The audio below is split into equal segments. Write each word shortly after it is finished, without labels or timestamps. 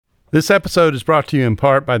This episode is brought to you in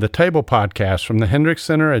part by the Table Podcast from the Hendricks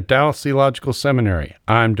Center at Dallas Theological Seminary.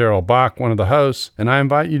 I'm Darrell Bach, one of the hosts, and I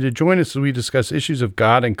invite you to join us as we discuss issues of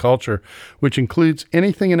God and culture, which includes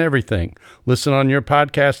anything and everything. Listen on your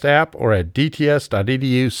podcast app or at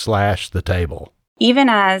dts.edu/thetable. Even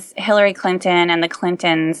as Hillary Clinton and the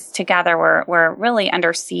Clintons together were really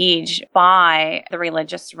under siege by the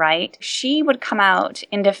religious right, she would come out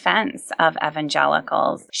in defense of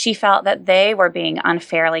evangelicals. She felt that they were being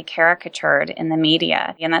unfairly caricatured in the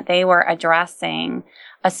media and that they were addressing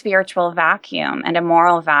a spiritual vacuum and a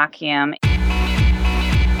moral vacuum.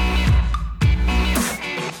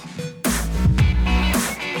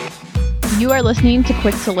 You are listening to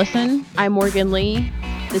Quick to Listen. I'm Morgan Lee.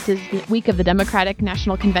 This is the week of the Democratic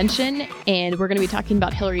National Convention, and we're going to be talking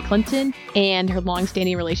about Hillary Clinton and her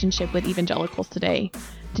long-standing relationship with evangelicals today.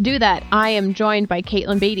 To do that, I am joined by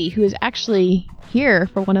Caitlin Beatty, who is actually here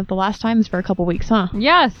for one of the last times for a couple weeks, huh?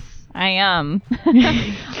 Yes, I am.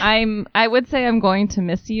 I would say I'm going to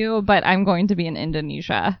miss you, but I'm going to be in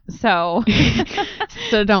Indonesia, so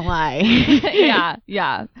so don't lie.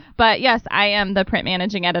 Yeah. But yes, I am the print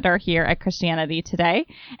managing editor here at Christianity Today,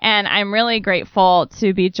 and I'm really grateful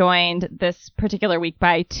to be joined this particular week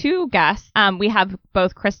by two guests. We have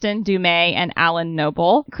both Kristen Dumais and Alan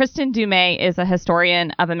Noble. Kristen Dumais is a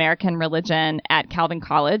historian of American religion at Calvin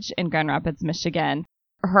College in Grand Rapids, Michigan.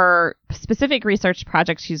 Her specific research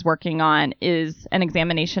project she's working on is an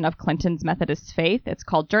examination of Clinton's Methodist faith. It's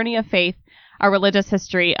called Journey of Faith, A Religious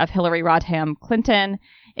History of Hillary Rodham Clinton.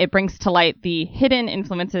 It brings to light the hidden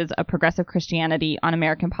influences of progressive Christianity on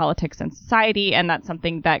American politics and society, and that's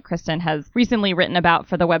something that Kristen has recently written about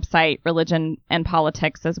for the website Religion and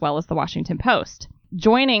Politics, as well as the Washington Post.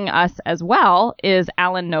 Joining us as well is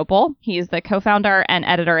Alan Noble. He's the co-founder and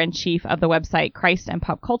editor-in-chief of the website Christ and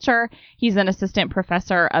Pop Culture. He's an assistant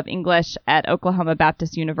professor of English at Oklahoma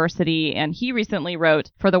Baptist University, and he recently wrote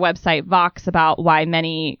for the website Vox about why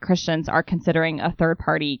many Christians are considering a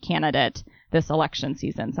third-party candidate this election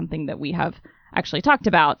season, something that we have actually talked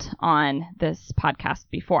about on this podcast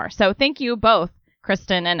before. So thank you both,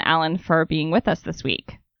 Kristen and Alan, for being with us this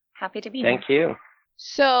week. Happy to be here. Thank you.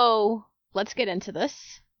 So let's get into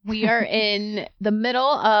this. We are in the middle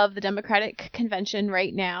of the Democratic Convention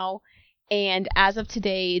right now, and as of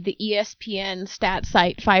today, the ESPN stat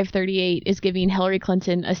site 538 is giving Hillary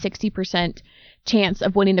Clinton a 60% chance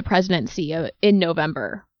of winning the presidency in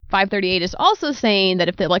November. 538 is also saying that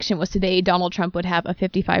if the election was today, Donald Trump would have a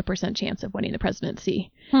 55% chance of winning the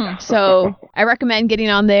presidency. So I recommend getting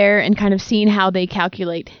on there and kind of seeing how they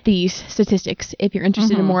calculate these statistics if you're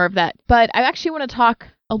interested in more of that. But I actually want to talk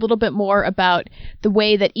a little bit more about the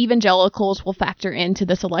way that evangelicals will factor into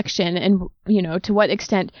this election and, to what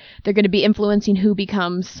extent they're going to be influencing who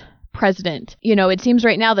becomes president. It seems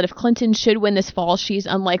right now that if Clinton should win this fall, she's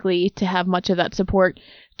unlikely to have much of that support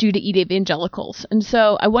due to evangelicals. And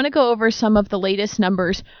so I want to go over some of the latest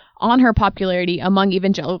numbers on her popularity among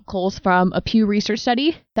evangelicals from a Pew Research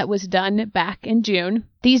study that was done back in June.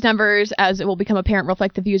 These numbers, as it will become apparent,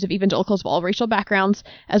 reflect the views of evangelicals of all racial backgrounds,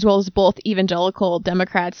 as well as both evangelical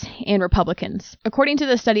Democrats and Republicans. According to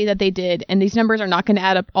the study that they did, and these numbers are not going to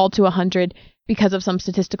add up all to 100 because of some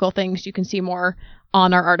statistical things, you can see more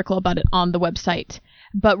on our article about it on the website.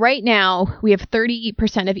 But right now, we have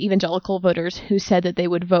 30% of evangelical voters who said that they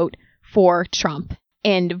would vote for Trump.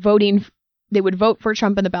 And they would vote for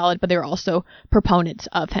Trump in the ballot, but they're also proponents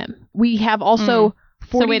of him. We have also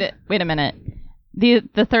 40... So wait a minute. The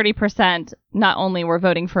 30% not only were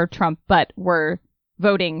voting for Trump, but were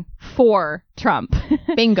voting for Trump.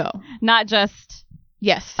 Bingo. Not just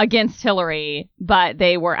yes against Hillary, but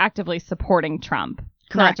they were actively supporting Trump.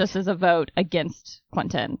 Correct. Not just as a vote against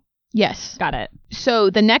Clinton. Yes. Got it. So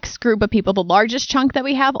the next group of people, the largest chunk that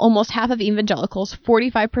we have, almost half of evangelicals,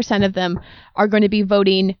 45% of them are going to be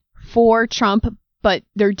voting for Trump, but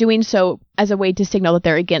they're doing so as a way to signal that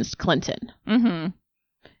they're against Clinton.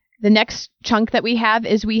 The next chunk that we have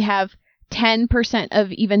 10%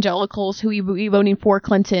 of evangelicals who will be voting for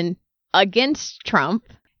Clinton against Trump.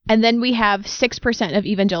 And then we have 6% of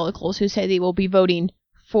evangelicals who say they will be voting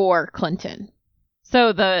for Clinton.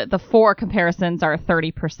 So the four comparisons are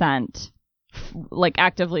 30% like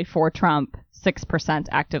actively for Trump, 6%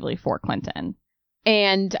 actively for Clinton.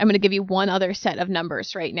 And I'm going to give you one other set of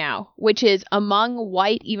numbers right now, which is among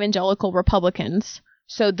white evangelical Republicans.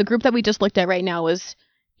 So the group that we just looked at right now is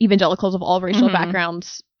evangelicals of all racial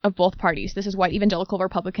backgrounds of both parties. This is white evangelical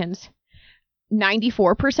Republicans.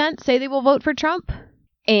 94% say they will vote for Trump,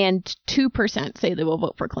 and 2% say they will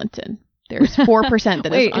vote for Clinton. There's 4%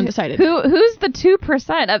 that is undecided. Who's the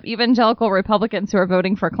 2% of evangelical Republicans who are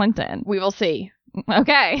voting for Clinton? We will see.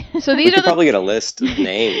 Okay. So these We are could probably get a list of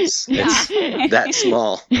names. It's that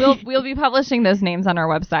small. We'll be publishing those names on our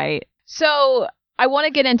website. So I want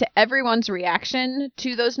to get into everyone's reaction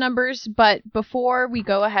to those numbers, but before we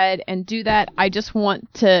go ahead and do that, I just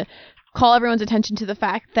want to call everyone's attention to the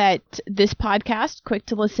fact that this podcast, Quick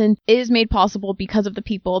to Listen, is made possible because of the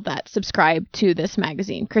people that subscribe to this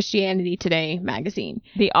magazine, Christianity Today magazine.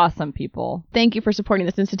 The awesome people. Thank you for supporting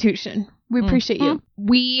this institution. We appreciate you.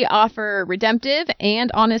 We offer redemptive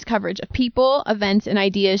and honest coverage of people, events, and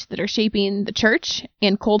ideas that are shaping the church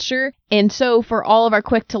and culture. And so for all of our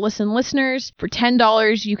Quick to Listen listeners, for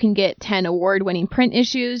 $10, you can get 10 award-winning print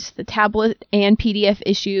issues, the tablet and PDF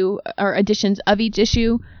issue or editions of each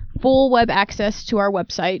issue, full web access to our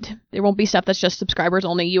website. There won't be stuff that's just subscribers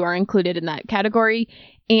only. You are included in that category.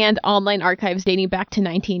 And online archives dating back to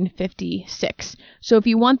 1956. So if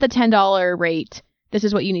you want the $10 rate, this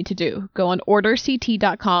is what you need to do. Go on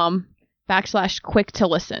orderct.com/quick to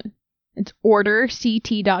listen. It's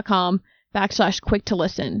orderct.com/quick to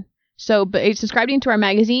listen. So by subscribing to our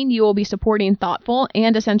magazine, you will be supporting thoughtful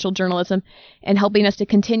and essential journalism and helping us to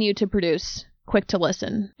continue to produce Quick to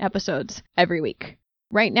Listen episodes every week.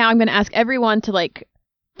 Right now, I'm going to ask everyone to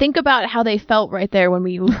think about how they felt right there when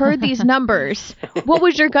we heard these numbers. What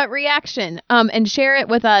was your gut reaction? And share it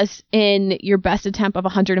with us in your best attempt of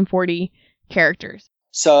 140 characters.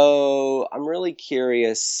 So I'm really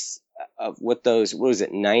curious of what was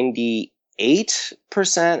it,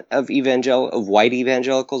 98% of white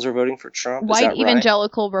evangelicals are voting for Trump? White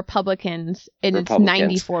evangelical Republicans, and it's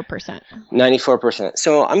 94%. 94%.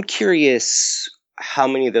 So I'm curious how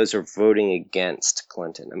many of those are voting against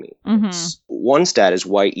Clinton. I mean, one stat is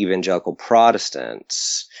white evangelical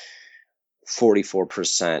Protestants.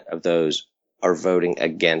 44% of those are voting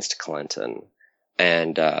against Clinton.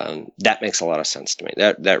 And that makes a lot of sense to me.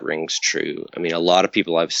 That rings true. I mean, a lot of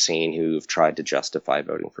people I've seen who've tried to justify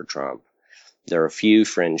voting for Trump. There are a few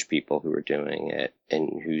fringe people who are doing it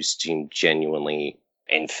and who seem genuinely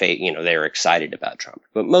in faith, they're excited about Trump.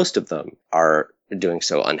 But most of them are doing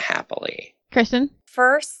so unhappily. Kristen?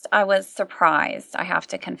 First, I was surprised, I have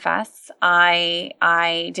to confess. I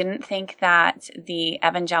didn't think that the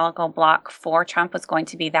evangelical bloc for Trump was going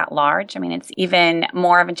to be that large. I mean, it's even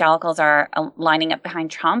more evangelicals are lining up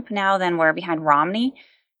behind Trump now than were behind Romney.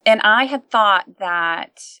 And I had thought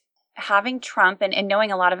that having Trump and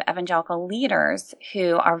knowing a lot of evangelical leaders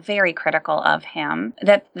who are very critical of him,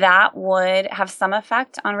 that would have some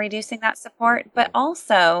effect on reducing that support. But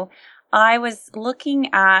also, I was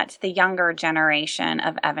looking at the younger generation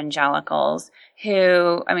of evangelicals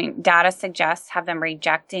who, data suggests have them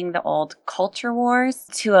rejecting the old culture wars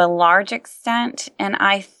to a large extent. And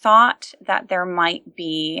I thought that there might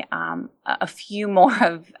be a few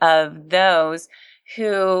more of those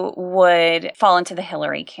who would fall into the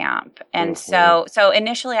Hillary camp. And so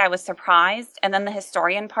initially I was surprised, and then the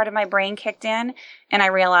historian part of my brain kicked in, and I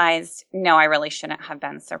realized, no, I really shouldn't have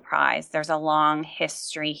been surprised. There's a long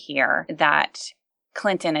history here that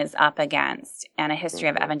Clinton is up against, and a history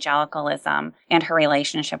of evangelicalism and her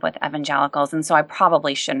relationship with evangelicals. And so I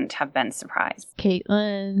probably shouldn't have been surprised.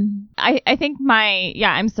 Caitlin? I think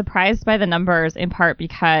I'm surprised by the numbers in part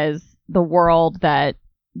because the world that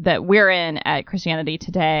we're in at Christianity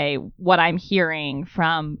Today, what I'm hearing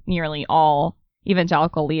from nearly all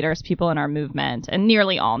evangelical leaders, people in our movement, and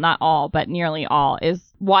nearly all, not all, but nearly all,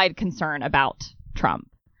 is wide concern about Trump,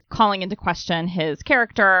 calling into question his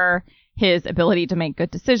character, his ability to make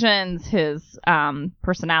good decisions, his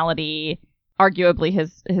personality, arguably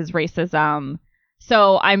his racism.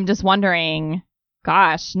 So I'm just wondering,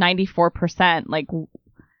 gosh, 94%,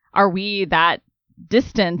 are we that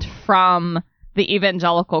distant from the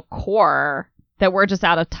evangelical core that we're just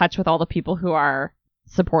out of touch with all the people who are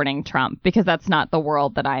supporting Trump? Because that's not the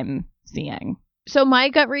world that I'm seeing. So my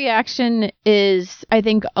gut reaction is, I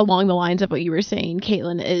think along the lines of what you were saying,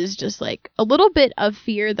 Caitlin, is just a little bit of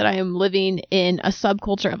fear that I am living in a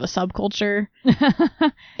subculture of a subculture.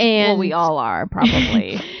 And well, we all are,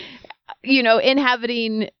 probably.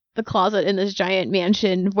 Inhabiting the closet in this giant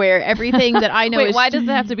mansion where everything that I know Wait, is... why does it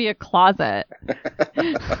have to be a closet?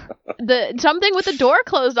 Something with the door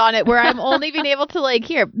closed on it where I'm only being able to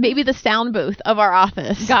hear maybe the sound booth of our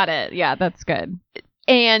office. Got it. Yeah, that's good.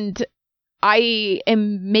 And I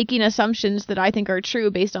am making assumptions that I think are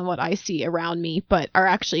true based on what I see around me, but are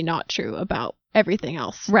actually not true about everything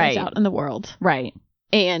else that's out in the world. Right.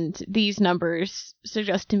 And these numbers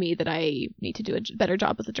suggest to me that I need to do a better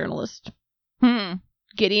job as a journalist.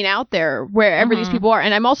 Getting out there wherever these people are.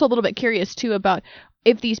 And I'm also a little bit curious too about,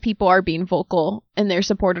 if these people are being vocal in their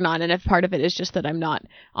support or not, and if part of it is just that I'm not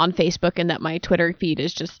on Facebook and that my Twitter feed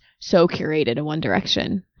is just so curated in one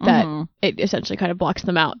direction that it essentially kind of blocks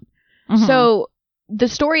them out. So the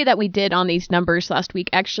story that we did on these numbers last week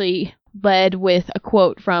actually led with a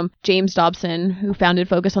quote from James Dobson, who founded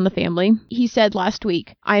Focus on the Family. He said last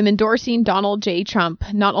week, "I am endorsing Donald J. Trump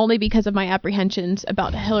not only because of my apprehensions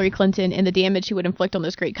about Hillary Clinton and the damage he would inflict on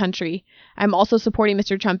this great country. I'm also supporting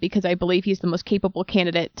Mr. Trump because I believe he's the most capable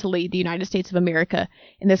candidate to lead the United States of America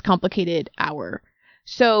in this complicated hour."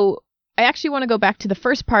 So I actually want to go back to the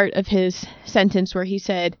first part of his sentence where he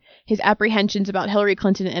said his apprehensions about Hillary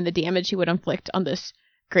Clinton and the damage he would inflict on this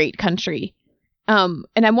great country. And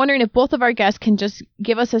I'm wondering if both of our guests can just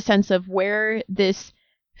give us a sense of where this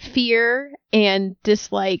fear and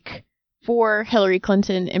dislike for Hillary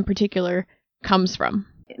Clinton in particular comes from.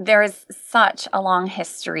 There is such a long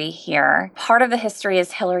history here. Part of the history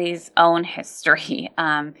is Hillary's own history.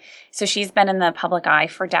 So she's been in the public eye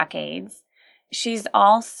for decades. She's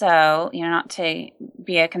also, not to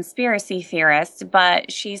be a conspiracy theorist, but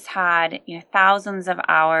she's had, thousands of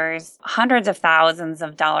hours, hundreds of thousands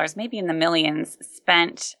of dollars, maybe in the millions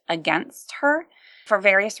spent against her for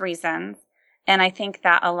various reasons. And I think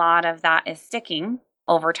that a lot of that is sticking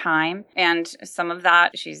over time. And some of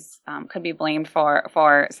that she's could be blamed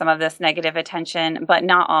for some of this negative attention, but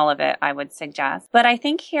not all of it, I would suggest. But I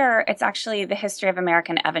think here it's actually the history of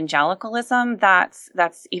American evangelicalism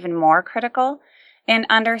that's even more critical in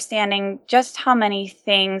understanding just how many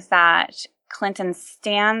things that Clinton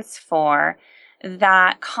stands for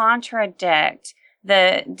that contradict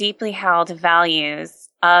the deeply held values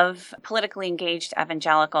of politically engaged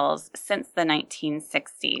evangelicals since the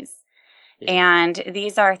 1960s. And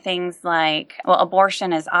these are things like,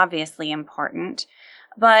 abortion is obviously important,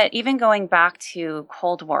 but even going back to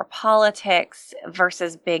Cold War politics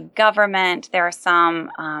versus big government, there are some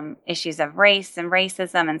issues of race and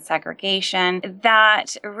racism and segregation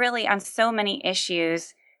that really on so many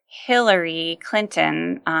issues, Hillary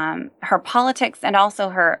Clinton, her politics and also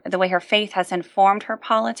the way her faith has informed her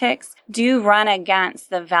politics do run against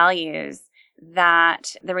the values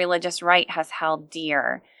that the religious right has held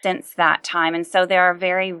dear since that time. And so there are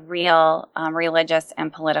very real religious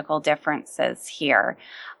and political differences here.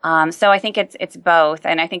 So I think it's both.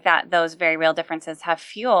 And I think that those very real differences have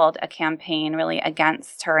fueled a campaign really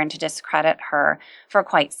against her and to discredit her for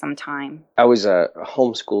quite some time. I was a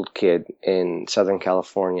homeschooled kid in Southern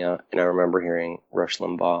California, and I remember hearing Rush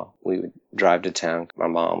Limbaugh. We would drive to town. My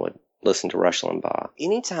mom would listen to Rush Limbaugh.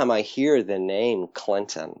 Anytime I hear the name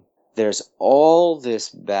Clinton, there's all this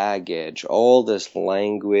baggage, all this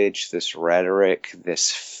language, this rhetoric,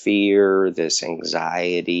 this fear, this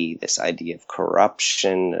anxiety, this idea of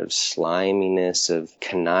corruption, of sliminess, of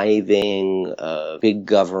conniving, of big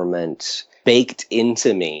government baked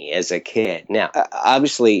into me as a kid. Now,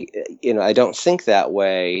 obviously, I don't think that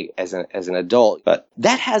way as an adult, but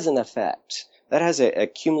that has an effect. That has a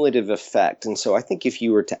cumulative effect. And so I think if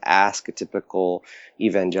you were to ask a typical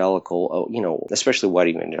evangelical, especially white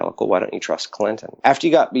evangelical, why don't you trust Clinton? After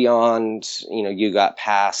you got beyond, you got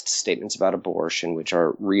past statements about abortion, which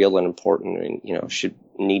are real and important and, should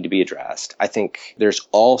need to be addressed. I think there's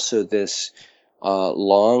also this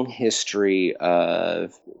long history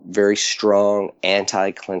of very strong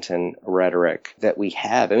anti-Clinton rhetoric that we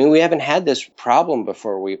have. I mean, we haven't had this problem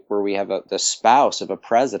before where we have the spouse of a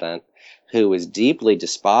president who is deeply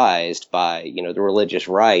despised by, the religious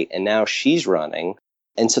right, and now she's running.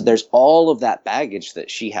 And so there's all of that baggage that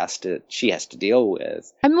she has to deal with.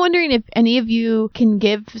 I'm wondering if any of you can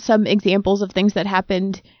give some examples of things that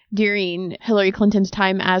happened during Hillary Clinton's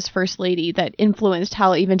time as First Lady that influenced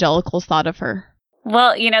how evangelicals thought of her.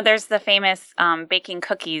 Well, there's the famous baking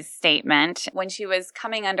cookies statement. When she was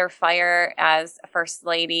coming under fire as First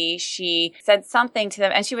Lady, she said something to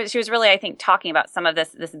them, and she was really, I think, talking about some of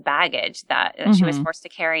this baggage that she was forced to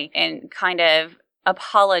carry, and kind of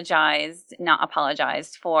not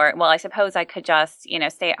apologized for, I suppose I could just,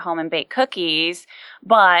 stay at home and bake cookies.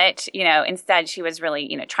 But, instead she was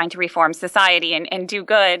really, trying to reform society and do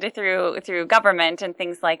good through government and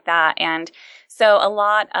things like that. And so a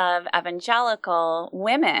lot of evangelical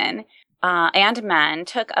women and men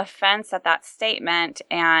took offense at that statement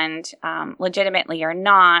and, legitimately or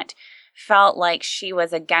not, felt like she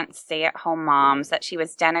was against stay-at-home moms, that she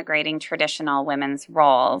was denigrating traditional women's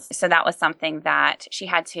roles. So that was something that she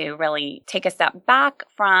had to really take a step back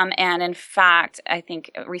from, and in fact, I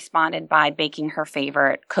think responded by baking her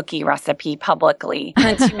favorite cookie recipe publicly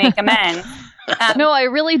to make amends. No, I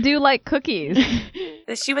really do like cookies.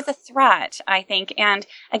 She was a threat, I think. And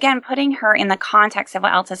again, putting her in the context of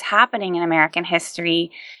what else is happening in American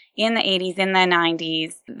history, in the 80s, in the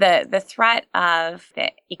 90s, the threat of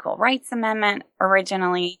the Equal Rights Amendment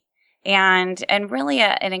originally, and really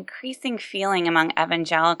an increasing feeling among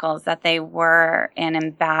evangelicals that they were an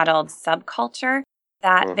embattled subculture,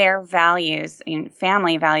 that their values,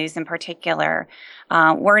 family values in particular,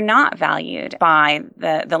 were not valued by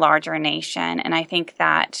the larger nation. And I think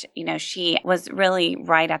that, she was really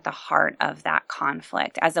right at the heart of that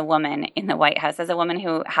conflict as a woman in the White House, as a woman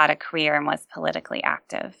who had a career and was politically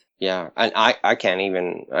active. Yeah, and I can't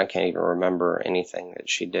even remember anything that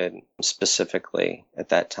she did specifically at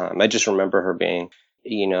that time. I just remember her being,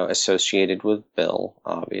 associated with Bill,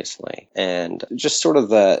 obviously, and just sort of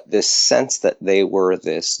this sense that they were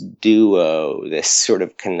this duo, this sort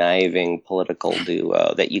of conniving political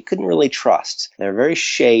duo that you couldn't really trust. They're very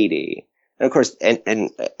shady, and of course, and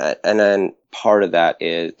then part of that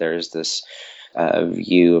is there's this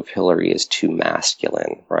view of Hillary as too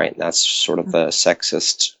masculine, right? And that's sort of the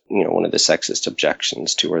sexist, one of the sexist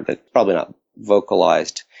objections to her that's probably not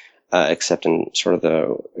vocalized except in sort of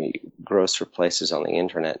the grosser places on the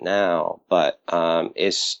internet now, but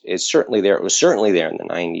it's certainly there. It was certainly there in the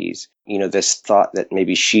 90s. This thought that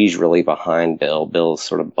maybe she's really behind Bill. Bill's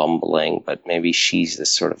sort of bumbling, but maybe she's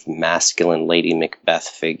this sort of masculine Lady Macbeth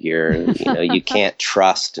figure, you can't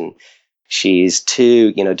trust, and she's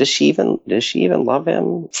too, does she even love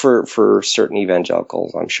him? For certain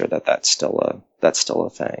evangelicals, I'm sure that's still a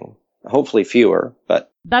thing. Hopefully fewer,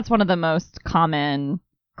 but that's one of the most common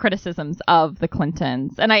criticisms of the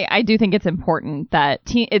Clintons. And I do think it's important that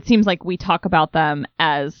it seems like we talk about them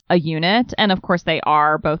as a unit. And of course, they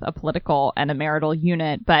are both a political and a marital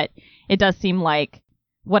unit. But it does seem like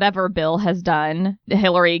whatever Bill has done,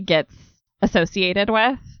 Hillary gets associated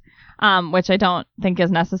with, which I don't think is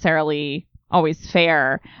necessarily always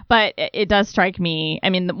fair. But it does strike me,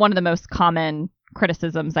 one of the most common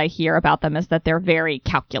criticisms I hear about them is that they're very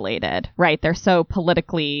calculated, right? They're so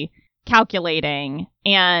politically calculating,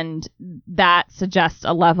 and that suggests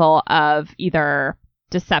a level of either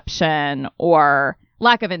deception or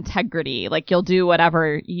lack of integrity. Like, you'll do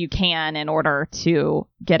whatever you can in order to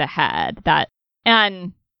get ahead.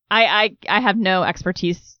 And I have no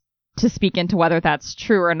expertise to speak into whether that's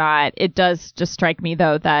true or not. It does just strike me,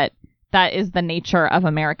 though, that is the nature of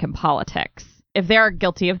American politics. If they're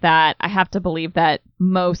guilty of that, I have to believe that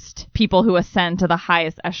most people who ascend to the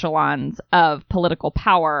highest echelons of political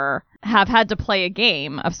power have had to play a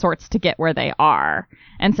game of sorts to get where they are.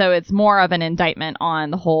 And so it's more of an indictment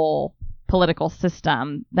on the whole political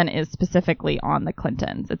system than it is specifically on the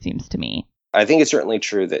Clintons, it seems to me. I think it's certainly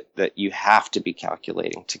true that you have to be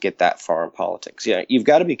calculating to get that far in politics. Yeah, you've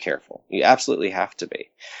got to be careful. You absolutely have to be.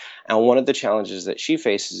 And one of the challenges that she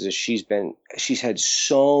faces is she's had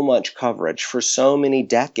so much coverage for so many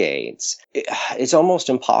decades. It's almost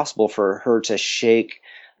impossible for her to shake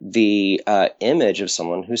the image of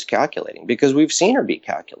someone who's calculating, because we've seen her be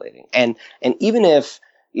calculating. And even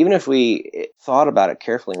if we thought about it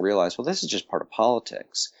carefully and realized, well, this is just part of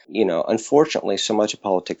politics, unfortunately, so much of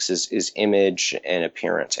politics is image and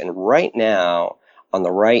appearance. And right now, on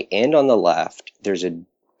the right and on the left, there's a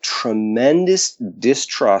tremendous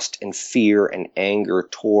distrust and fear and anger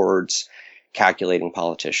towards calculating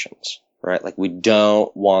politicians, right? Like, we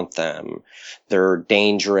don't want them. They're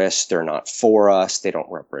dangerous. They're not for us. They don't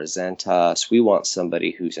represent us. We want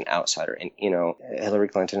somebody who's an outsider. And, Hillary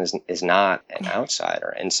Clinton is not an outsider.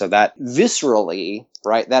 And so that viscerally,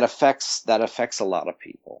 right, that affects a lot of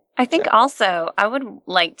people. I think also I would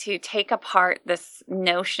like to take apart this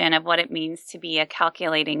notion of what it means to be a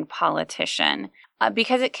calculating politician,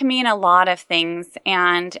 because it can mean a lot of things.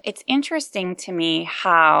 And it's interesting to me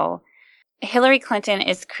how Hillary Clinton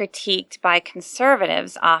is critiqued by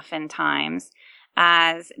conservatives oftentimes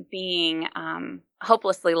as being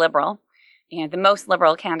hopelessly liberal, the most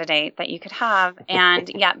liberal candidate that you could have.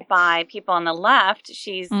 And yet by people on the left,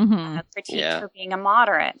 she's critiqued for being a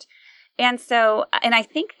moderate. And I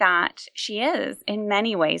think that she is in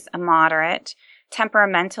many ways a moderate,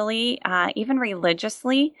 temperamentally, even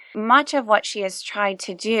religiously. Much of what she has tried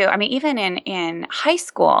to do, even in high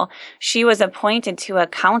school, she was appointed to a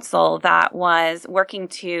council that was working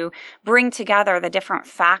to bring together the different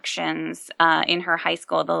factions in her high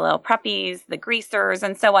school, the little preppies, the greasers,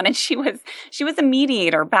 and so on. And she was a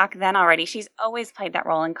mediator back then already. She's always played that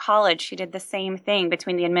role. In college, she did the same thing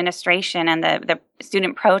between the administration and the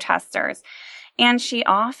student protesters. And she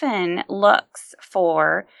often looks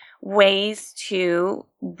for ways to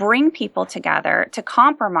bring people together, to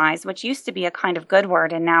compromise, which used to be a kind of good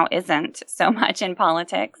word and now isn't so much in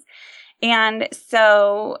politics. And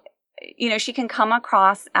so, she can come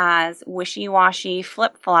across as wishy-washy,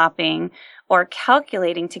 flip-flopping, or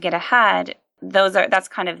calculating to get ahead. That's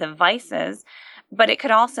kind of the vices. But it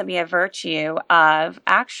could also be a virtue of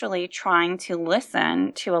actually trying to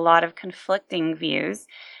listen to a lot of conflicting views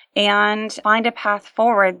and find a path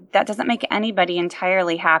forward that doesn't make anybody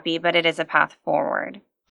entirely happy, but it is a path forward.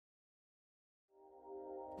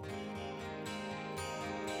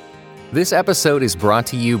 This episode is brought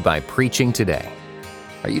to you by Preaching Today.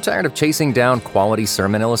 Are you tired of chasing down quality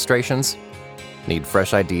sermon illustrations? Need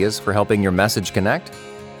fresh ideas for helping your message connect?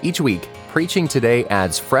 Each week, Preaching Today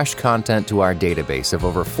adds fresh content to our database of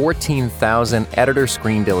over 14,000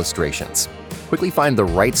 editor-screened illustrations. Quickly find the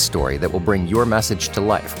right story that will bring your message to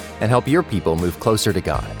life and help your people move closer to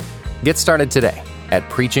God. Get started today at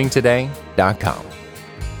preachingtoday.com.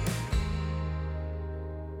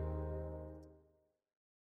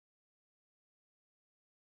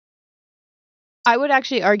 I would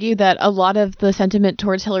actually argue that a lot of the sentiment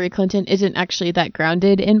towards Hillary Clinton isn't actually that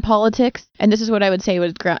grounded in politics. And this is what I would say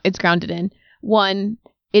it's grounded in. One,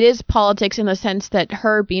 it is politics in the sense that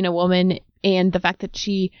her being a woman and the fact that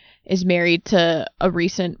she is married to a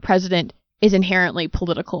recent president is inherently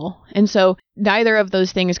political. And so neither of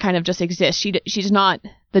those things kind of just exist. She's not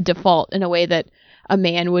the default in a way that a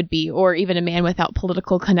man would be, or even a man without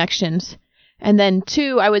political connections. And then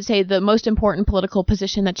two, I would say the most important political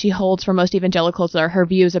position that she holds for most evangelicals are her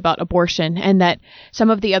views about abortion, and that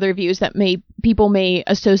some of the other views that people may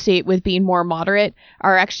associate with being more moderate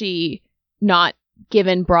are actually not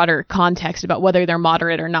given broader context about whether they're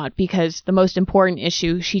moderate or not, because the most important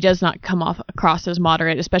issue, she does not come across as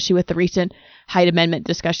moderate, especially with the recent Hyde Amendment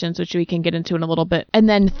discussions, which we can get into in a little bit. And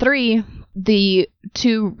then three, the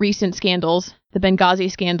two recent scandals, the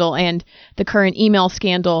Benghazi scandal and the current email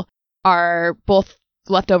scandal, are both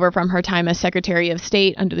left over from her time as Secretary of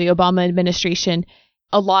State under the Obama administration.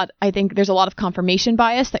 I think there's a lot of confirmation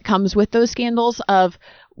bias that comes with those scandals of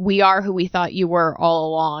we are who we thought you were all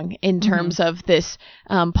along in terms of this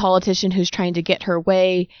politician who's trying to get her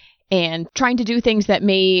way and trying to do things that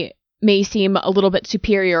may seem a little bit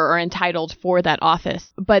superior or entitled for that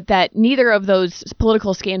office, but that neither of those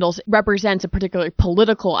political scandals represents a particular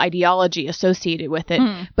political ideology associated with it,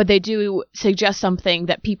 but they do suggest something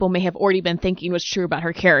that people may have already been thinking was true about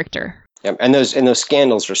her character. Yeah, and those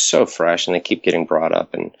scandals are so fresh, and they keep getting brought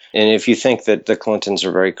up. And if you think that the Clintons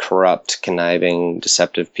are very corrupt, conniving,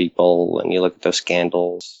 deceptive people, and you look at those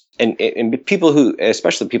scandals, and people who,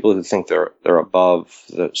 especially people who think they're above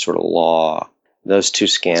the sort of law, those two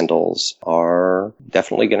scandals are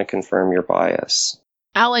definitely going to confirm your bias.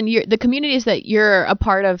 Alan, the communities that you're a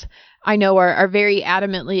part of, I know, are very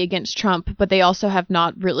adamantly against Trump, but they also have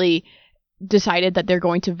not really decided that they're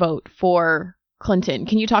going to vote for Clinton.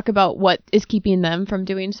 Can you talk about what is keeping them from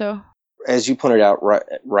doing so? As you pointed out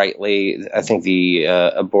rightly, I think the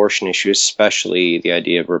abortion issue, especially the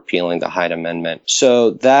idea of repealing the Hyde Amendment. So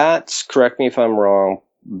that's, correct me if I'm wrong,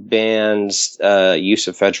 bans use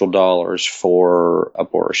of federal dollars for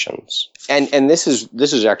abortions. And this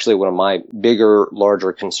is actually one of my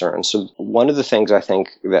larger concerns. So one of the things I think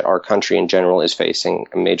that our country in general is facing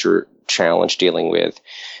a major challenge dealing with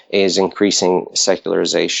is increasing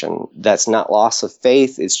secularization. That's not loss of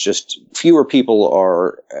faith. It's just fewer people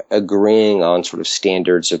are agreeing on sort of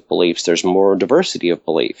standards of beliefs. There's more diversity of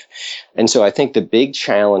belief. And so I think the big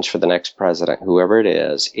challenge for the next president, whoever it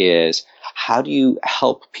is how do you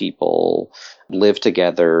help people live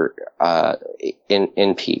together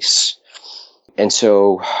in peace? And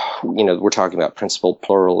so, we're talking about principled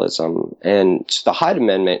pluralism, and the Hyde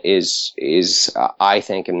Amendment is I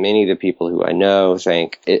think, and many of the people who I know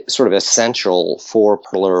think, it's sort of essential for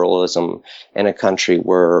pluralism in a country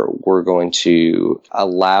where we're going to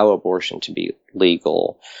allow abortion to be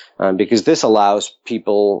legal, because this allows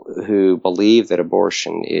people who believe that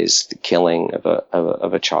abortion is the killing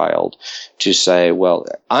of a child to say, well,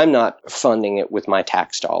 I'm not funding it with my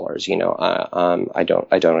tax dollars. I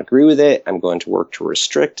don't agree with it. I'm going to work to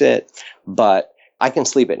restrict it, but I can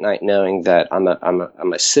sleep at night knowing that I'm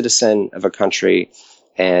a citizen of a country,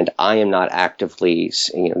 and I am not actively,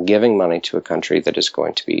 giving money to a country that is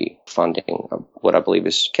going to be funding what I believe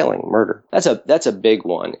is killing, murder. That's a big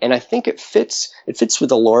one, and I think it fits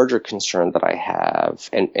with a larger concern that I have,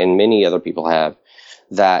 and many other people have,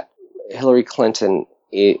 that Hillary Clinton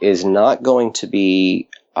is not going to be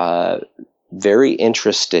very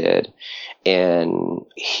interested in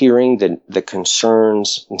hearing the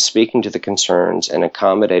concerns and speaking to the concerns and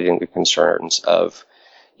accommodating the concerns of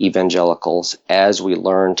evangelicals as we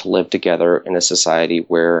learn to live together in a society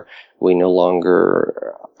where we no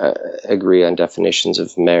longer agree on definitions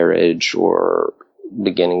of marriage or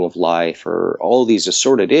beginning of life, or all these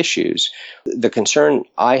assorted issues. The concern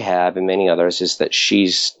I have, and many others, is that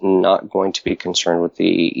she's not going to be concerned with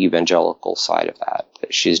the evangelical side of that.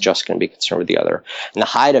 She's just going to be concerned with the other. And the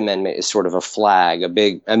Hyde Amendment is sort of a flag,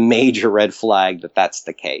 a major red flag that that's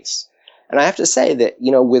the case. And I have to say that,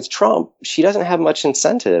 with Trump, she doesn't have much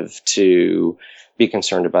incentive to be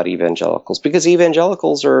concerned about evangelicals, because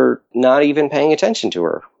evangelicals are not even paying attention to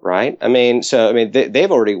her, right?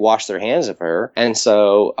 They've already washed their hands of her. And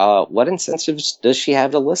so what incentives does she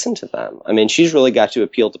have to listen to them? She's really got to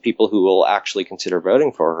appeal to people who will actually consider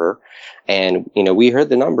voting for her. And, we heard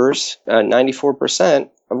the numbers, 94%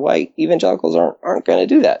 of white evangelicals aren't going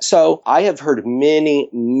to do that. So I have heard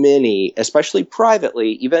many, especially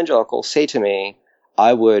privately, evangelicals say to me,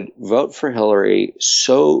 I would vote for Hillary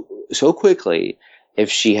so quickly if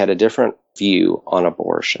she had a different view on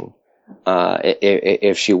abortion,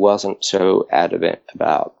 if she wasn't so adamant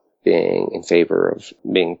about being in favor of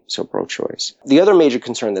being so pro-choice. The other major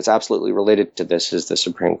concern that's absolutely related to this is the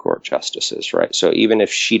Supreme Court justices, right? So even if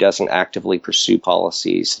she doesn't actively pursue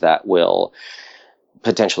policies that will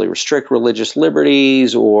potentially restrict religious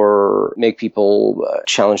liberties or make people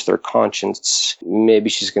challenge their conscience, maybe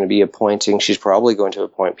she's probably going to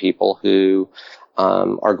appoint people who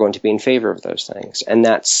are going to be in favor of those things. And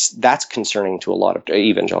that's concerning to a lot of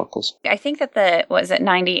evangelicals. I think that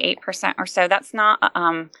 98% or so, that's not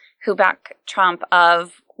who backed Trump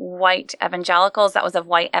of white evangelicals. That was of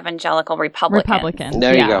white evangelical Republicans.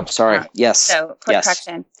 There you go. Sorry. Yes. So quick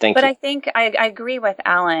correction. Thank you. But I think I agree with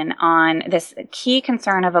Alan on this key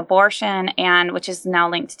concern of abortion, and which is now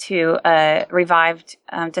linked to a revived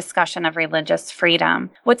discussion of religious freedom.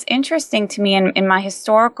 What's interesting to me in my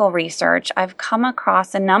historical research, I've come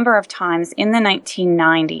across a number of times in the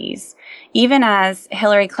 1990s, even as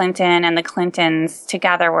Hillary Clinton and the Clintons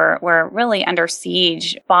together were really under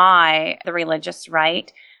siege by the religious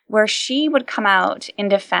right, where she would come out in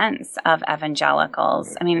defense of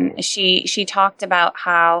evangelicals. She talked about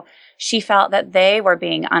how she felt that they were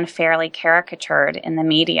being unfairly caricatured in the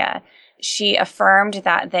media. She affirmed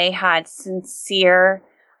that they had sincere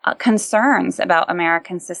concerns about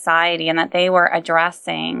American society and that they were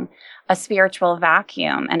addressing a spiritual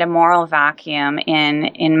vacuum and a moral vacuum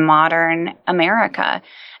in modern America.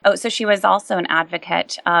 Oh, so she was also an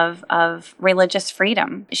advocate of religious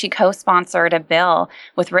freedom. She co-sponsored a bill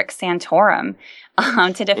with Rick Santorum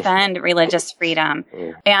to defend religious freedom.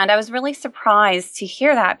 And I was really surprised to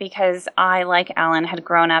hear that, because I, like Alan, had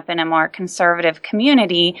grown up in a more conservative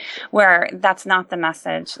community where that's not the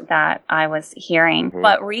message that I was hearing.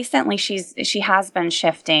 But recently she has been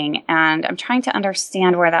shifting, and I'm trying to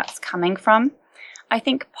understand where that's coming from. I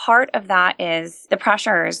think part of that is the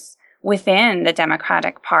pressures within the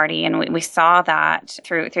Democratic Party, and we saw that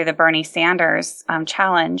through the Bernie Sanders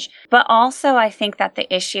challenge. But also, I think that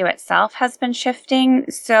the issue itself has been shifting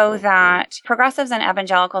so that progressives and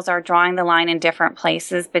evangelicals are drawing the line in different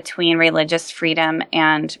places between religious freedom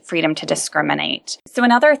and freedom to discriminate. So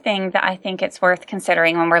another thing that I think it's worth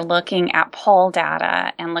considering when we're looking at poll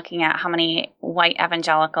data and looking at how many white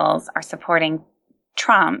evangelicals are supporting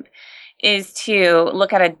Trump is to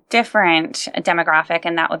look at a different demographic,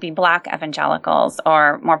 and that would be Black evangelicals,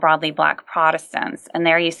 or more broadly, Black Protestants. And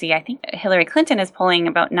there you see, I think Hillary Clinton is polling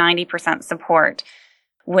about 90% support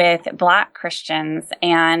with Black Christians.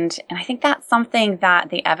 And I think that's something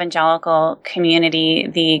that the evangelical community,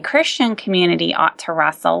 the Christian community, ought to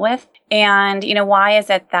wrestle with. And, why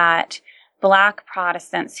is it that Black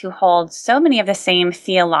Protestants who hold so many of the same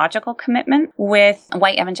theological commitment with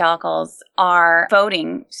white evangelicals are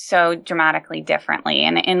voting so dramatically differently?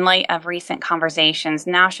 And in light of recent conversations,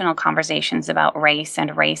 national conversations about race and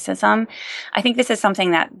racism, I think this is something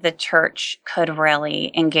that the church could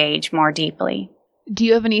really engage more deeply. Do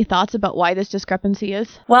you have any thoughts about why this discrepancy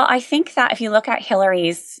is? Well, I think that if you look at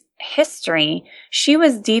Hillary's history, she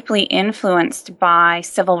was deeply influenced by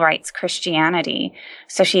civil rights Christianity.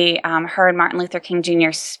 So she heard Martin Luther King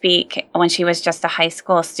Jr. speak when she was just a high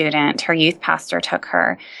school student. Her youth pastor took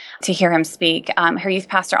her to hear him speak. Her youth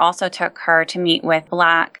pastor also took her to meet with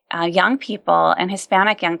Black young people and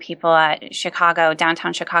Hispanic young people at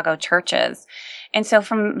downtown Chicago churches. And so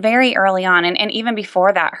from very early on, and even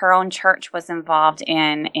before that, her own church was involved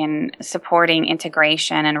in supporting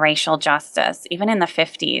integration and racial justice, even in the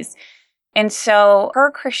 50s. And so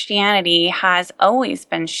her Christianity has always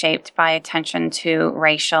been shaped by attention to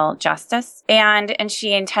racial justice. And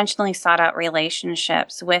she intentionally sought out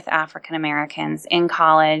relationships with African Americans in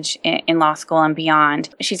college, in law school, and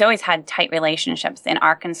beyond. She's always had tight relationships. In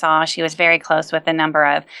Arkansas, she was very close with a number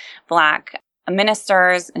of Black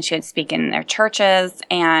ministers, and she would speak in their churches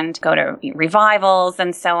and go to revivals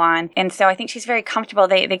and so on. And so I think she's very comfortable.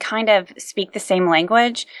 They kind of speak the same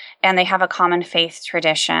language, and they have a common faith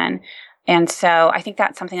tradition. And so I think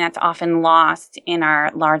that's something that's often lost in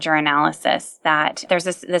our larger analysis, that there's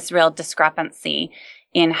this real discrepancy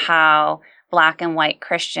in how Black and white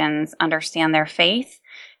Christians understand their faith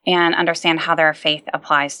and understand how their faith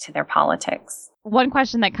applies to their politics. One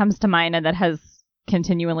question that comes to mind and that has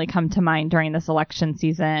continually come to mind during this election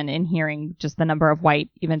season in hearing just the number of white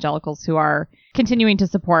evangelicals who are continuing to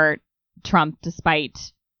support Trump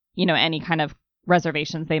despite, any kind of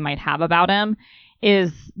reservations they might have about him,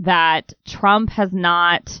 is that Trump has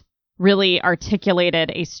not really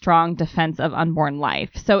articulated a strong defense of unborn life.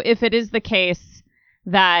 So if it is the case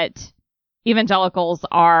that evangelicals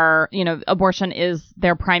are, abortion is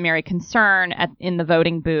their primary concern in the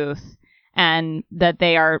voting booth, and that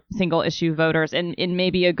they are single issue voters in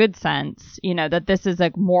maybe a good sense, that this is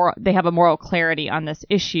they have a moral clarity on this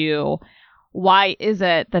issue. Why is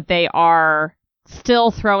it that they are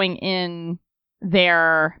still throwing in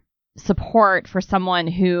their support for someone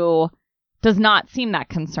who does not seem that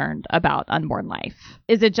concerned about unborn life?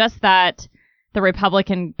 Is it just that the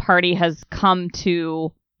Republican Party has come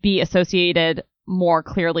to be associated more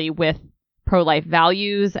clearly with pro-life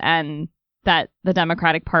values, and that the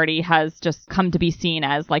Democratic Party has just come to be seen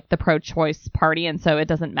as like the pro-choice party, and so it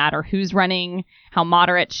doesn't matter who's running, how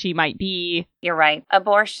moderate she might be? You're right.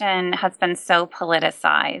 Abortion has been so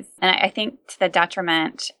politicized, and I think to the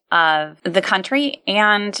detriment of the country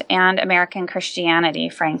and American Christianity,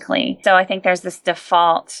 frankly. So I think there's this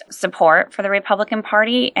default support for the Republican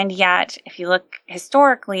Party, and yet if you look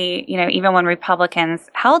historically, even when Republicans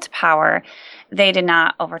held power, they did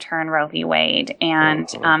not overturn Roe v. Wade. And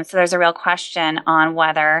so there's a real question on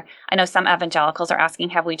whether, I know some evangelicals are asking,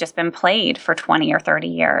 have we just been played for 20 or 30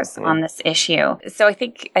 years on this issue? So I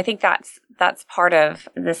think that's part of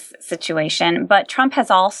this situation. But Trump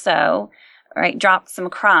has also, dropped some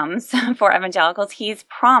crumbs for evangelicals. He's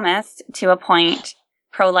promised to appoint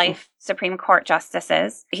pro-life Supreme Court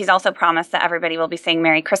justices. He's also promised that everybody will be saying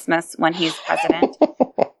Merry Christmas when he's president.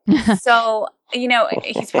 So,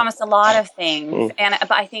 he's promised a lot of things.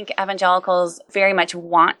 But I think evangelicals very much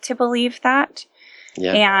want to believe that.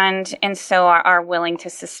 Yeah. And so are willing to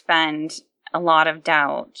suspend a lot of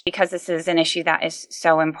doubt because this is an issue that is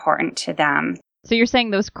so important to them. So you're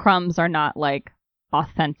saying those crumbs are not like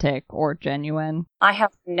authentic or genuine? I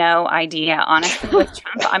have no idea, honestly, with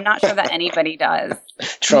Trump. I'm not sure that anybody does.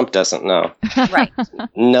 Trump doesn't know. Right.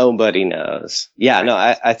 Nobody knows. Yeah, no,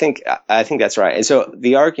 I think that's right. And so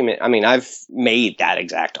the argument, I've made that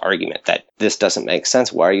exact argument that this doesn't make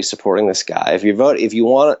sense. Why are you supporting this guy?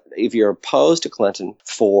 If you're opposed to Clinton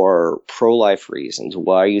for pro-life reasons,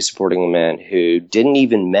 why are you supporting a man who didn't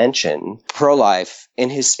even mention pro-life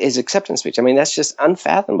in his acceptance speech? That's just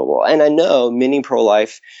unfathomable. And I know many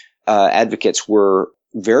pro-life advocates were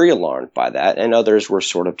very alarmed by that, and others were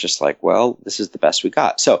sort of just like, well, this is the best we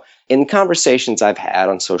got. So in conversations I've had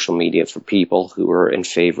on social media for people who are in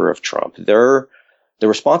favor of Trump, the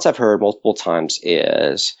response I've heard multiple times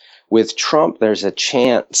is, with Trump, there's a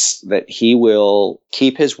chance that he will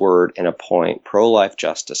keep his word and appoint pro-life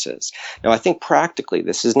justices. Now, I think practically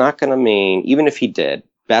this is not going to mean, even if he did,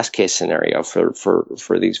 best case scenario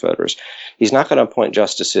for these voters, he's not going to appoint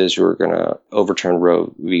justices who are going to overturn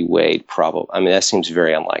Roe v. Wade. Probably, that seems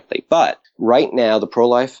very unlikely. But right now, the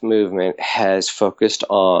pro-life movement has focused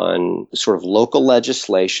on sort of local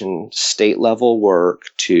legislation, state level work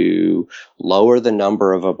to lower the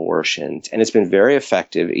number of abortions, and it's been very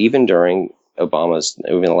effective, even during Obama's,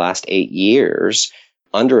 over the last 8 years.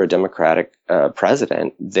 Under a Democratic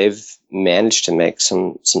president, they've managed to make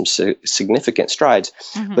some significant strides.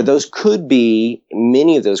 Mm-hmm. But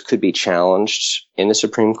many of those could be challenged in the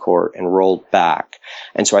Supreme Court and rolled back.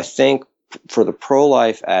 And so I think for the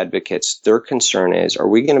pro-life advocates, their concern is, are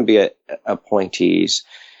we going to be appointees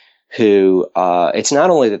who, it's not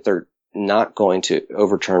only that they're not going to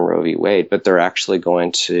overturn Roe v. Wade, but they're actually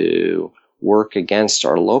going to work against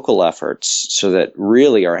our local efforts so that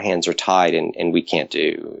really our hands are tied and we can't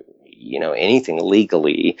do, anything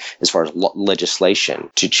legally as far as legislation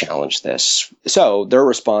to challenge this. So their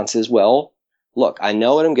response is, well, look, I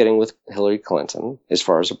know what I'm getting with Hillary Clinton as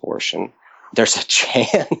far as abortion. There's a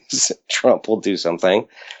chance Trump will do something.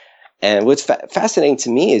 And what's fascinating to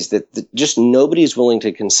me is that just nobody's willing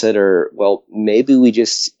to consider, well, maybe we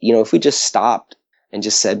just, if we just stopped and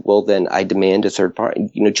just said, well, then I demand a third party,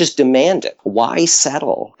 just demand it. Why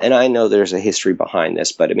settle? And I know there's a history behind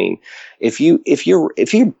this, but I mean, if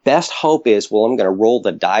your best hope is, well, I'm going to roll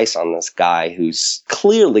the dice on this guy who's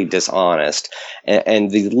clearly dishonest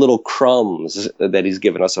and the little crumbs that he's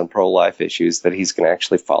given us on pro-life issues that he's going to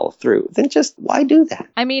actually follow through, then just why do that?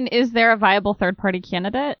 I mean, is there a viable third party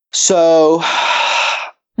candidate? So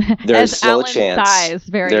there's still Alan a chance. Sighs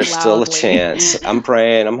very there's loudly. still a chance. I'm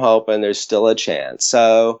praying, I'm hoping there's still a chance.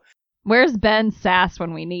 So where's Ben Sass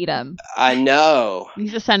when we need him? I know.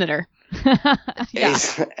 He's a senator. Yeah.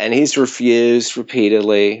 He's refused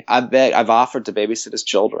repeatedly. I've offered to babysit his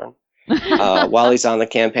children while he's on the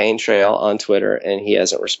campaign trail on Twitter, and he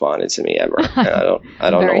hasn't responded to me ever. And I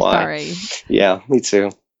don't know why. Sorry. Yeah, me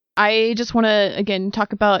too. I just want to, again,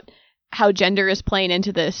 talk about how gender is playing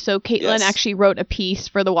into this. So Caitlin actually wrote a piece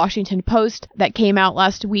for the Washington Post that came out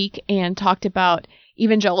last week and talked about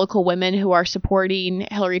evangelical women who are supporting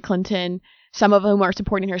Hillary Clinton. Some of whom are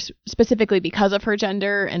supporting her specifically because of her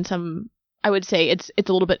gender, and some, I would say, it's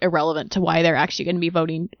a little bit irrelevant to why they're actually going to be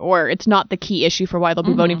voting, or it's not the key issue for why they'll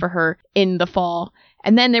be voting for her in the fall.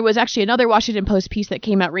 And then there was actually another Washington Post piece that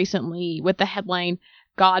came out recently with the headline,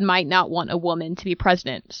 "God might not want a woman to be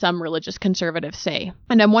president, some religious conservatives say."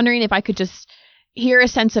 And I'm wondering if I could just hear a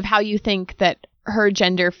sense of how you think that her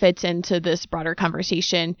gender fits into this broader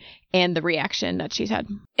conversation and the reaction that she's had.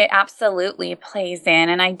 It absolutely plays in.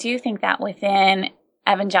 And I do think that within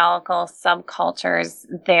evangelical subcultures,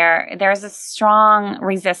 there's a strong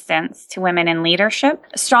resistance to women in leadership,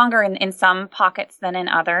 stronger in some pockets than in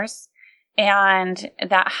others. And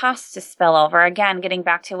that has to spill over. Again, getting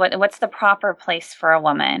back to what's the proper place for a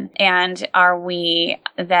woman? And are we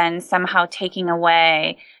then somehow taking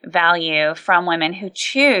away value from women who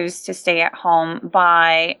choose to stay at home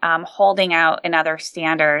by holding out another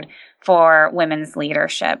standard for women's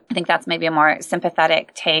leadership? I think that's maybe a more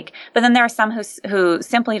sympathetic take. But then there are some who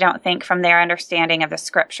simply don't think from their understanding of the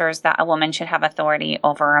scriptures that a woman should have authority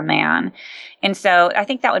over a man. And so I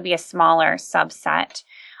think that would be a smaller subset.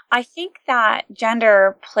 I think that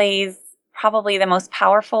gender plays probably the most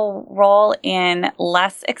powerful role in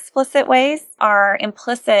less explicit ways. Our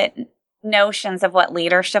implicit notions of what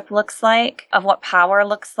leadership looks like, of what power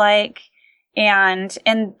looks like. And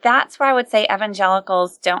that's where I would say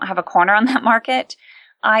evangelicals don't have a corner on that market.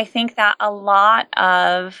 I think that a lot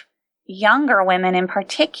of younger women in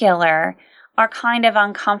particular are kind of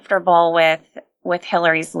uncomfortable with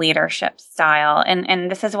Hillary's leadership style. And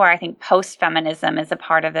this is where I think post-feminism is a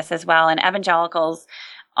part of this as well. And evangelicals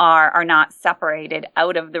are not separated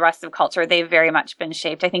out of the rest of culture. They've very much been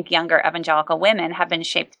shaped. I think younger evangelical women have been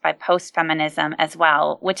shaped by post-feminism as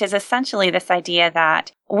well, which is essentially this idea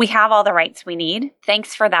that we have all the rights we need.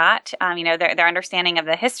 Thanks for that. Their understanding of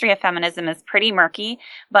the history of feminism is pretty murky,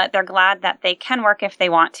 but they're glad that they can work if they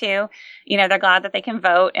want to. They're glad that they can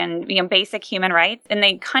vote and, basic human rights. And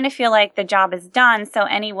they kind of feel like the job is done. So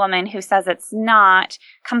any woman who says it's not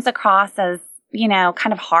comes across as,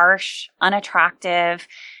 kind of harsh, unattractive,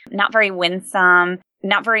 not very winsome,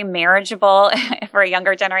 not very marriageable for a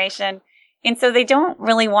younger generation. And so they don't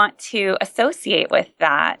really want to associate with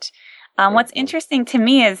that. What's interesting to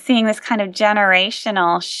me is seeing this kind of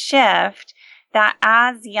generational shift that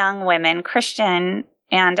as young women, Christian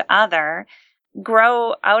and other,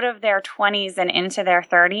 grow out of their 20s and into their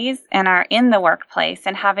 30s and are in the workplace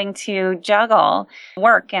and having to juggle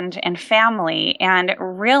work and family, and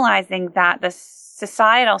realizing that the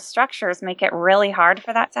societal structures make it really hard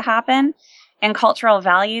for that to happen, and cultural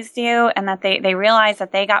values do, and that they realize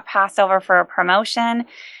that they got passed over for a promotion,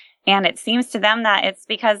 and it seems to them that it's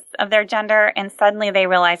because of their gender, and suddenly they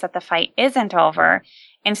realize that the fight isn't over.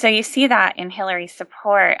 And so you see that in Hillary's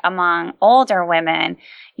support among older women.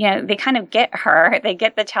 They kind of get her, they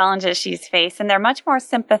get the challenges she's faced, and they're much more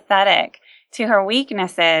sympathetic to her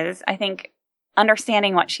weaknesses, I think,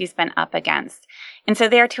 understanding what she's been up against. And so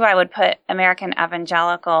there too, I would put American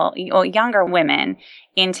evangelical, younger women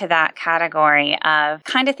into that category of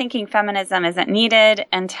kind of thinking feminism isn't needed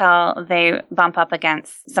until they bump up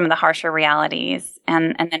against some of the harsher realities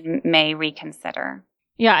and then may reconsider.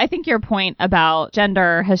 Yeah, I think your point about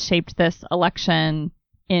gender has shaped this election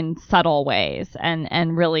in subtle ways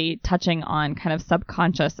and really touching on kind of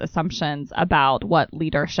subconscious assumptions about what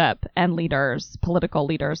leadership and political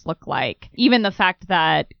leaders look like. Even the fact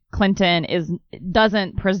that Clinton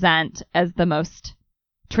doesn't present as the most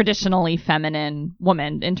traditionally feminine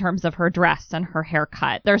woman in terms of her dress and her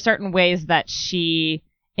haircut. There are certain ways that she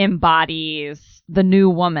embodies the new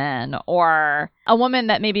woman, or a woman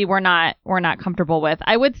that maybe we're not comfortable with.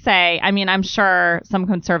 I would say, I'm sure some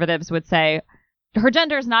conservatives would say her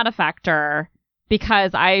gender is not a factor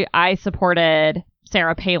because I supported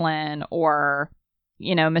Sarah Palin or,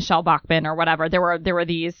 Michelle Bachmann or whatever. There were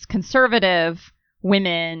these conservative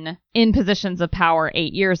women in positions of power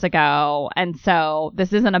 8 years ago. And so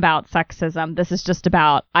this isn't about sexism. This is just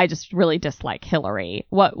about, I just really dislike Hillary.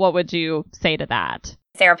 What would you say to that?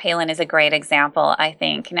 Sarah Palin is a great example, I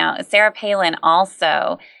think. Now, Sarah Palin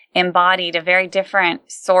also embodied a very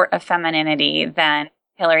different sort of femininity than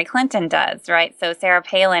Hillary Clinton does, right? So Sarah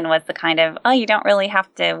Palin was the kind of, you don't really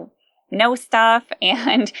have to know stuff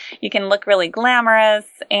and you can look really glamorous.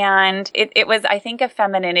 And it was, I think, a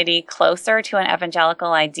femininity closer to an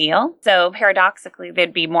evangelical ideal. So paradoxically,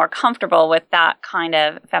 they'd be more comfortable with that kind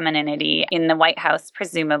of femininity in the White House,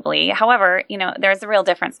 presumably. However, there's a real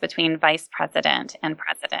difference between vice president and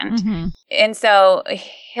president. Mm-hmm. And so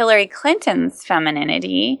Hillary Clinton's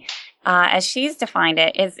femininity, as she's defined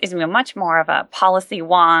it, is much more of a policy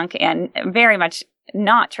wonk and very much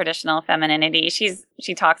not traditional femininity.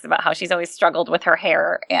 She talks about how she's always struggled with her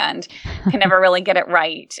hair and can never really get it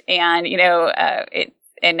right. And,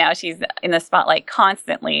 and now she's in the spotlight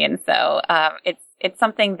constantly. And so it's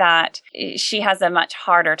something that she has a much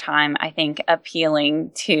harder time, I think,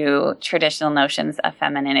 appealing to traditional notions of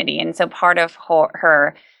femininity. And so part of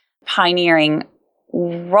her pioneering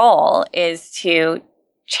role is to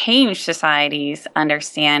change society's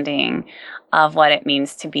understanding of what it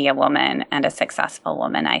means to be a woman and a successful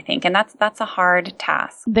woman, I think. And that's a hard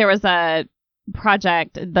task. There was a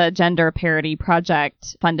project, the Gender Parity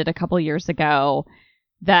Project, funded a couple years ago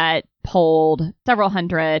that polled several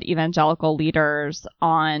hundred evangelical leaders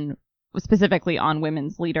specifically on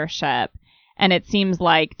women's leadership. And it seems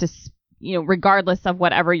like, just, regardless of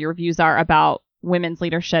whatever your views are about women's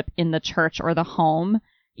leadership in the church or the home,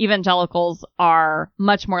 evangelicals are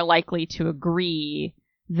much more likely to agree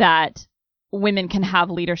that women can have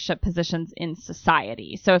leadership positions in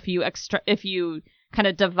society. So if you kind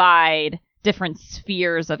of divide different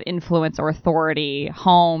spheres of influence or authority,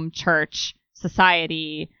 home, church,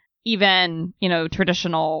 society, even,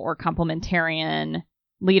 traditional or complementarian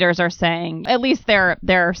leaders are saying, at least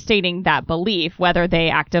they're stating that belief. Whether they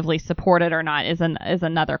actively support it or not is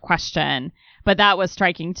another question. But that was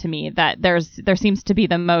striking to me, that there seems to be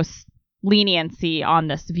the most leniency on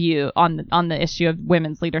this view on the issue of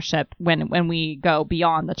women's leadership when we go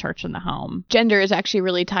beyond the church and the home. Gender is actually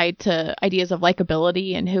really tied to ideas of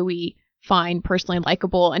likability and who we find personally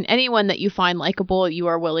likable. And anyone that you find likable, you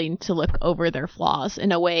are willing to look over their flaws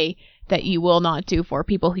in a way that you will not do for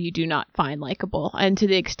people who you do not find likable. And to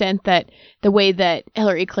the extent that the way that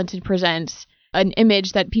Hillary Clinton presents an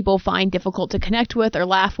image that people find difficult to connect with or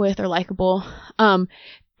laugh with or likable,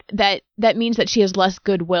 that means that she has less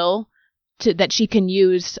goodwill that she can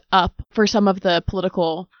use up for some of the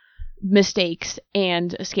political mistakes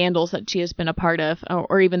and scandals that she has been a part of,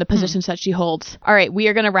 or even the positions that she holds. All right, we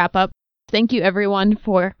are going to wrap up. Thank you, everyone,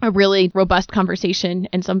 for a really robust conversation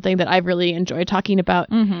and something that I've really enjoyed talking about.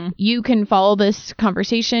 Mm-hmm. You can follow this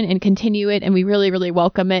conversation and continue it, and we really, really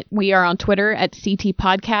welcome it. We are on Twitter at CT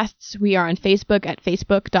Podcasts. We are on Facebook at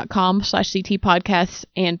facebook.com/CT Podcasts.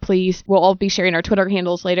 And please, we'll all be sharing our Twitter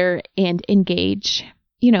handles later, and engage,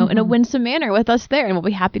 in a winsome manner with us there, and we'll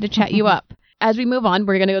be happy to chat you up. As we move on,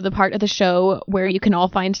 we're going to go to the part of the show where you can all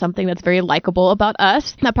find something that's very likable about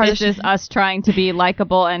us. That part is us trying to be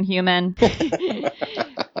likable and human.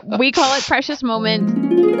 We call it Precious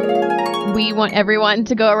Moment. We want everyone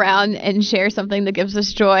to go around and share something that gives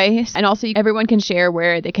us joy. And also, everyone can share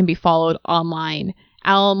where they can be followed online.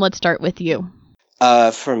 Alan, let's start with you.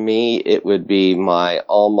 For me, it would be my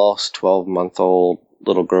almost 12-month-old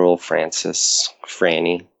little girl,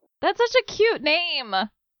 Franny. That's such a cute name.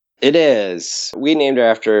 It is. We named her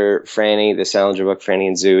after Franny, the Salinger book, Franny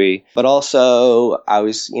and Zooey. But also, I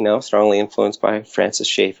was, strongly influenced by Francis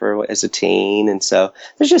Schaeffer as a teen. And so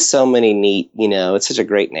there's just so many neat, it's such a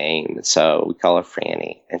great name. So we call her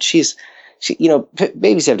Franny. And she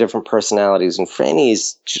babies have different personalities. And Franny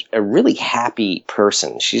is a really happy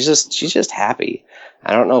person. She's just happy.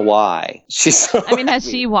 I don't know why. She's so has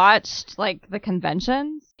she watched, the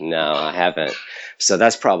conventions? No, I haven't. So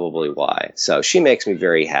that's probably why. So she makes me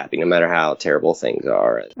very happy, no matter how terrible things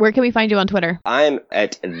are. Where can we find you on Twitter? I'm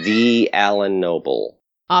at the Alan Noble.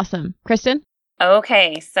 Awesome. Kristen?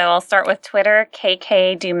 Okay, so I'll start with Twitter,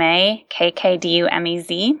 KKDumez,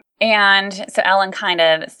 KKDumez. And so Ellen kind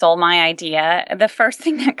of stole my idea. The first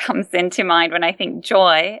thing that comes into mind when I think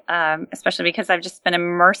joy, especially because I've just been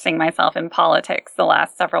immersing myself in politics the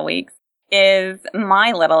last several weeks, is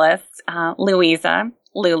my littlest, Louisa,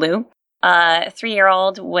 Lulu, a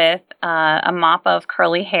 3-year-old with a mop of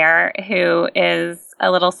curly hair who is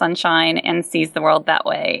a little sunshine and sees the world that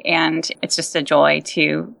way. And it's just a joy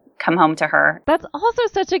to come home to her. That's also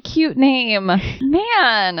such a cute name.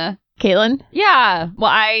 Man. Caitlin? Yeah.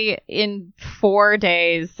 Well, in 4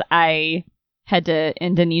 days, I head to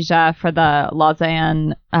Indonesia for the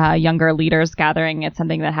Lausanne Younger Leaders Gathering. It's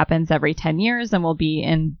something that happens every 10 years, and we'll be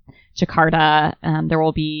in Jakarta. There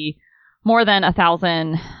will be more than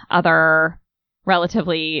 1,000 other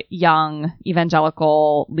relatively young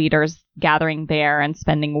evangelical leaders gathering there and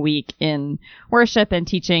spending a week in worship and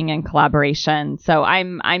teaching and collaboration. So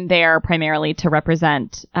I'm there primarily to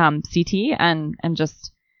represent CT, and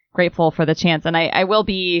just grateful for the chance. And I will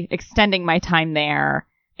be extending my time there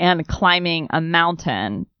and climbing a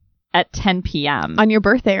mountain at 10 p.m. On your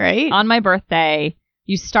birthday, right? On my birthday.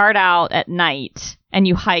 You start out at night and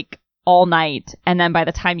you hike all night. And then by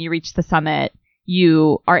the time you reach the summit,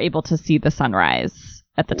 you are able to see the sunrise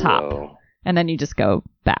at the top. Whoa. And then you just go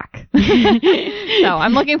back. So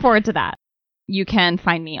I'm looking forward to that. You can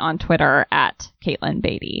find me on Twitter at Caitlin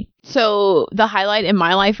Beatty. So the highlight in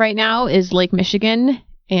my life right now is Lake Michigan,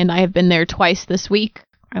 and I have been there twice this week.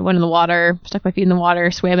 I went in the water, stuck my feet in the water,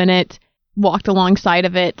 swam in it, walked alongside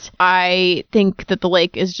of it. I think that the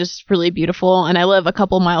lake is just really beautiful, and I live a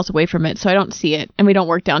couple miles away from it, so I don't see it. And we don't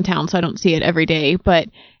work downtown, so I don't see it every day, but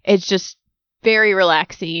it's just very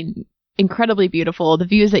relaxing, incredibly beautiful. The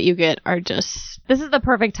views that you get are just... This is the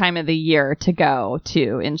perfect time of the year to go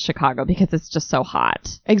to in Chicago because it's just so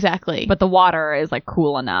hot. Exactly. But the water is like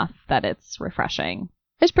cool enough that it's refreshing.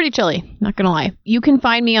 It's pretty chilly, not gonna lie. You can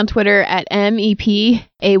find me on Twitter at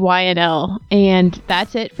MEPAYNL. And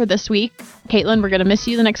that's it for this week. Caitlin, we're gonna miss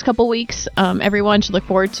you the next couple weeks. Everyone should look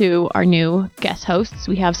forward to our new guest hosts.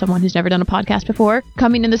 We have someone who's never done a podcast before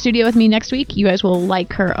coming in the studio with me next week. You guys will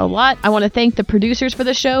like her a lot. I want to thank the producers for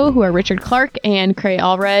the show, who are Richard Clark and Cray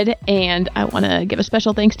Allred. And I want to give a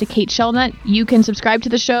special thanks to Kate Shelnut. You can subscribe to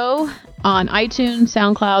the show on iTunes,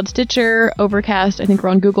 SoundCloud, Stitcher, Overcast. I think we're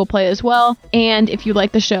on Google Play as well. And if you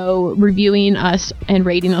like the show, reviewing us and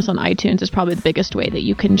rating us on iTunes is probably the biggest way that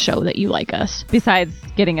you can show that you like us. Besides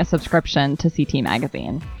getting a subscription to CT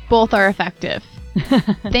Magazine. Both are effective.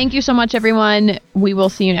 Thank you so much, everyone. We will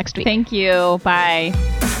see you next week. Thank you. Bye.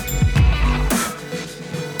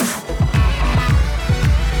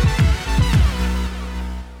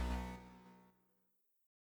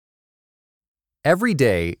 Every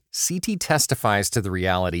day, CT testifies to the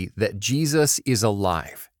reality that Jesus is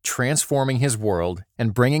alive, transforming his world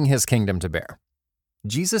and bringing his kingdom to bear.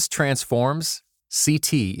 Jesus transforms,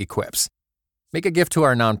 CT equips. Make a gift to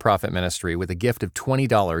our nonprofit ministry with a gift of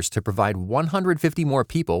 $20 to provide 150 more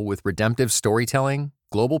people with redemptive storytelling,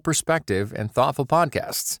 global perspective, and thoughtful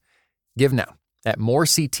podcasts. Give now at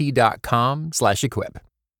morect.com/equip.